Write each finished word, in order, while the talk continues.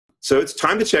So it's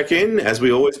time to check in, as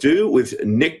we always do, with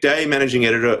Nick Day, Managing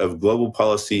Editor of Global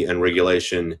Policy and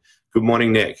Regulation. Good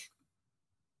morning, Nick.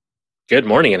 Good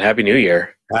morning and Happy New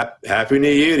Year. Happy New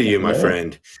Year to you, my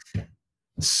friend.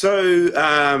 So,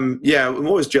 yeah, I'm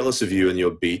always jealous of you and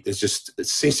your beat. It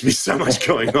seems to be so much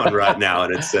going on right now.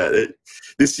 And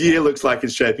this year looks like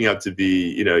it's shaping up to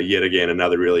be, yet again,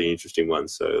 another really interesting one.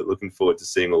 So looking forward to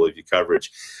seeing all of your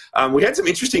coverage. We had some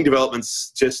interesting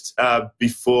developments just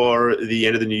before the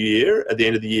end of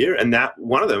the year. And that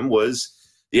one of them was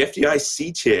the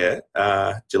FDIC Chair,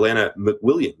 Jelena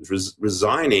McWilliams,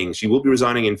 resigning. She will be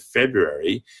resigning in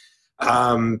February.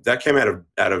 That came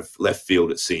out of left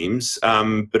field, it seems.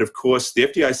 But of course, the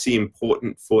FDIC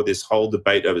important for this whole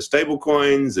debate over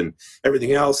stablecoins and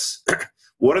everything else.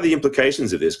 What are the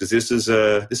implications of this? Because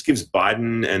this gives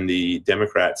Biden and the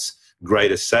Democrats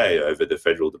greater say over the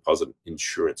Federal Deposit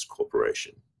Insurance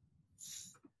Corporation.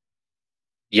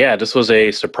 Yeah, this was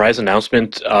a surprise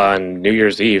announcement on New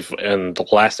Year's Eve in the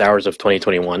last hours of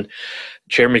 2021.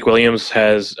 Chair McWilliams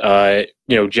has,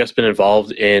 just been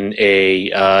involved in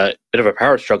a bit of a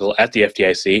power struggle at the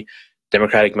FDIC.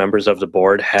 Democratic members of the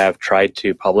board have tried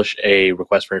to publish a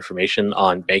request for information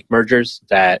on bank mergers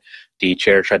that the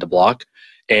chair tried to block.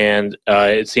 And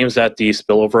it seems that the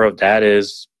spillover of that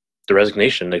is the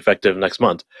resignation effective next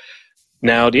month.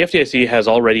 Now, the FDIC has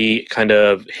already kind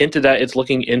of hinted that it's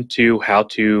looking into how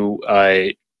to,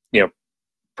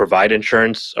 provide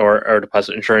insurance or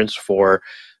deposit insurance for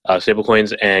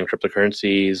stablecoins and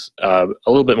cryptocurrencies a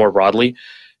little bit more broadly,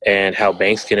 and how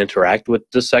banks can interact with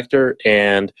this sector.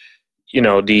 And,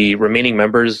 the remaining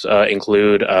members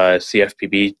include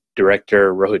CFPB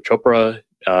Director Rohit Chopra,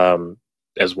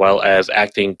 as well as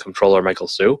Acting Comptroller Michael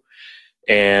Su.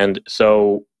 And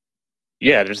so,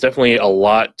 yeah, there's definitely a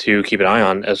lot to keep an eye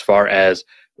on as far as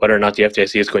whether or not the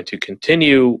FDIC is going to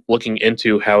continue looking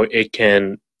into how it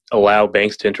can allow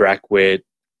banks to interact with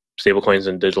stablecoins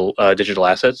and digital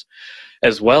assets,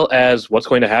 as well as what's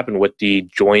going to happen with the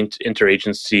joint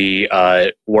interagency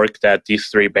work that these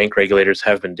three bank regulators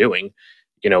have been doing.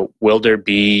 Will there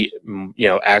be,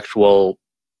 actual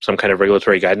some kind of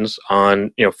regulatory guidance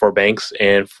on, for banks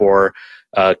and for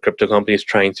crypto companies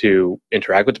trying to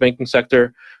interact with the banking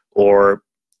sector? Or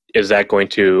is that going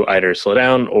to either slow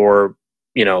down or,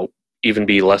 even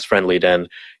be less friendly than,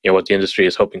 what the industry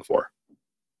is hoping for?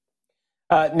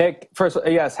 Nick, first,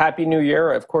 yes, Happy New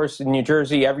Year. Of course, in New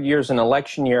Jersey, every year is an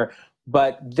election year,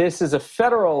 but this is a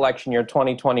federal election year,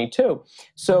 2022.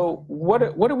 So what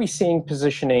are we seeing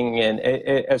positioning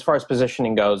as far as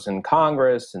positioning goes in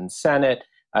Congress and Senate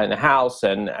and the House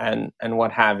and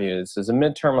what have you? This is a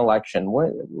midterm election.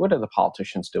 What are the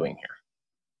politicians doing here?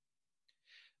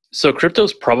 So crypto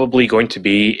is probably going to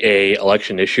be a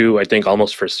election issue, I think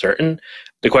almost for certain.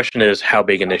 The question is how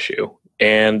big an issue.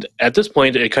 And at this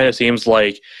point, it kind of seems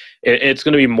like it's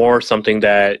going to be more something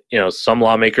that, some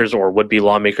lawmakers or would-be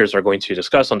lawmakers are going to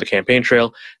discuss on the campaign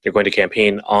trail. They're going to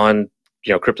campaign on,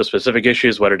 crypto-specific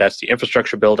issues, whether that's the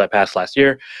infrastructure bill that passed last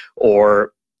year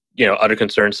or, other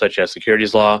concerns such as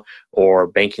securities law or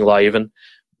banking law even.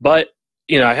 But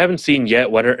I haven't seen yet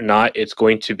whether or not it's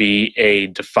going to be a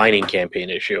defining campaign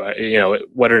issue.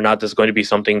 Whether or not this is going to be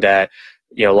something that,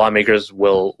 lawmakers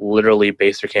will literally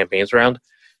base their campaigns around.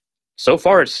 So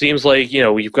far, it seems like,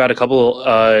 we've got a couple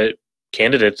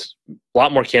candidates, a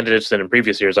lot more candidates than in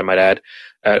previous years, I might add,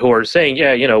 who are saying,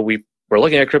 we're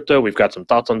looking at crypto. We've got some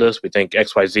thoughts on this. We think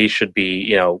XYZ should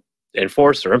be,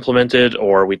 enforced or implemented,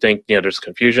 or we think, there's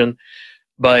confusion.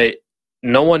 But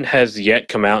no one has yet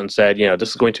come out and said, this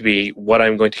is going to be what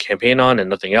I'm going to campaign on and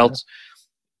nothing else.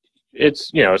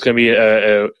 It's, it's going to be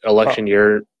a election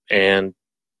year, and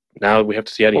now we have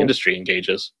to see how the industry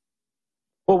engages.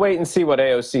 We'll wait and see what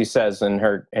AOC says in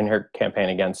her campaign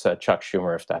against Chuck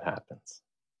Schumer if that happens.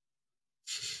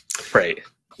 Right.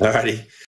 All righty.